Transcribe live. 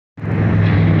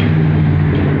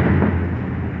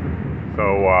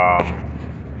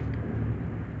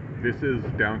This is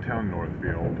downtown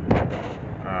Northfield.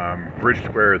 Bridge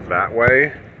Square is that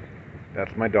way.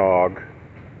 That's my dog.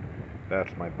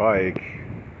 That's my bike.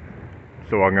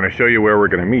 So I'm going to show you where we're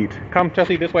going to meet. Come,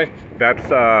 Jesse, this way. That's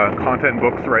Content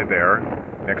Books right there,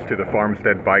 next to the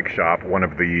Farmstead Bike Shop, one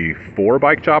of the 4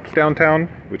 bike shops downtown,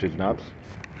 which is nuts.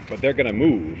 But they're going to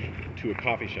move to a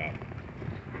coffee shop.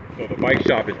 So the bike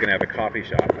shop is going to have a coffee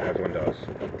shop, as one does.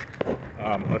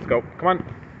 Let's go. Come on.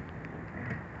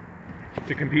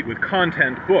 To compete with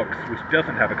Content Books, which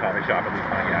doesn't have a coffee shop, at least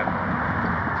not yet.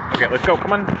 Okay, let's go.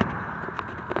 Come on.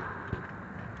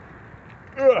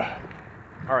 Ugh.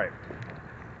 All right.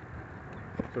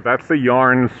 So that's the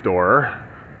yarn store,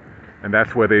 and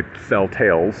that's where they sell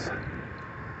tails.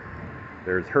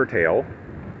 There's her tail.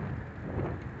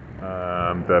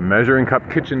 The Measuring Cup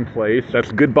Kitchen place.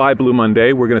 That's Goodbye Blue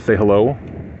Monday. We're gonna say hello.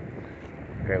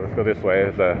 Okay, let's go this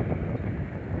way.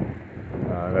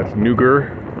 That's Nuger.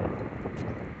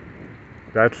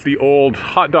 That's the old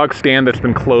hot dog stand that's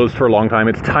been closed for a long time.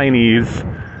 It's Tiny's,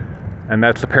 and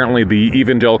that's apparently the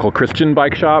Evangelical Christian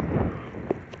bike shop.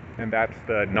 And that's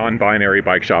the non-binary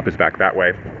bike shop is back that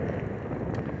way.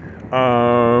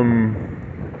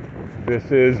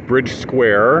 This is Bridge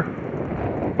Square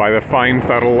by the fine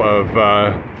fuddle of,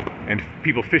 and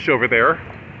people fish over there.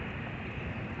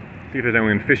 See if there's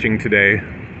anyone fishing today.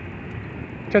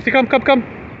 Jesse, come.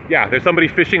 Yeah, there's somebody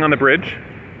fishing on the bridge.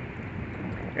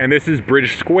 And this is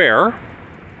Bridge Square,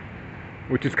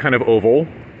 which is kind of oval.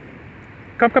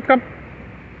 Come.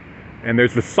 And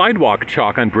there's the sidewalk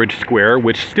chalk on Bridge Square,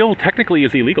 which still technically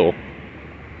is illegal.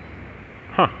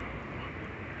 Huh.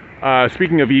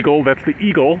 Speaking of eagle, that's the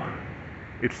Eagle.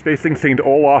 It's facing St.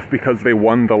 Olaf because they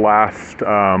won the last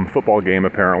football game,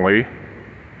 apparently.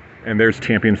 And there's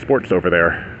Champion Sports over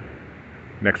there,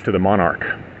 next to the Monarch.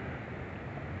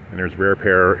 And there's Rare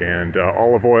Pear and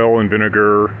olive oil and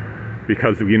vinegar,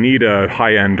 because you need a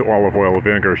high-end olive oil and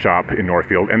vinegar shop in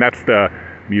Northfield. And that's the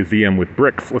museum with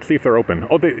bricks. Let's see if they're open.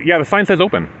 Oh, yeah, the sign says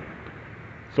open.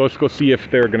 So let's go see if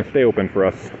they're going to stay open for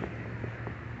us.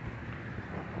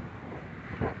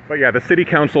 But yeah, the city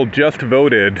council just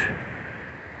voted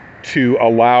to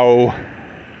allow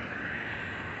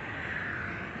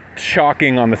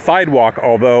chalking on the sidewalk,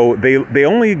 although they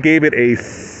only gave it a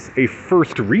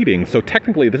first reading. So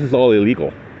technically this is all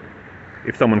illegal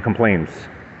if someone complains.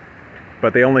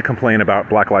 But they only complain about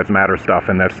Black Lives Matter stuff,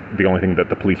 and that's the only thing that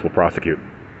the police will prosecute.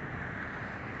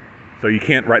 So you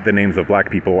can't write the names of black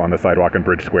people on the sidewalk in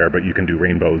Bridge Square, but you can do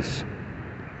rainbows.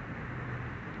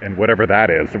 And whatever that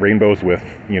is, rainbows with,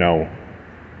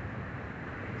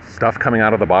 stuff coming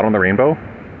out of the bottom of the rainbow?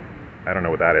 I don't know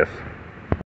what that is.